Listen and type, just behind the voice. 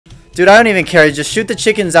Dude, I don't even care. Just shoot the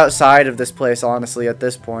chickens outside of this place, honestly, at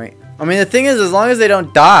this point. I mean, the thing is, as long as they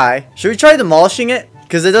don't die. Should we try demolishing it?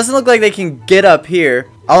 Because it doesn't look like they can get up here.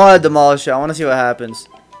 I want to demolish it. I want to see what happens.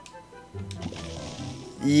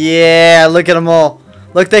 Yeah, look at them all.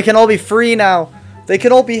 Look, they can all be free now. They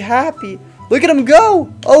can all be happy. Look at them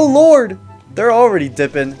go. Oh, Lord. They're already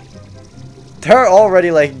dipping. They're already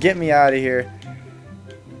like, get me out of here.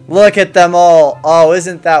 Look at them all. Oh,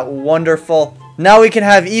 isn't that wonderful? Now we can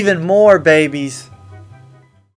have even more babies.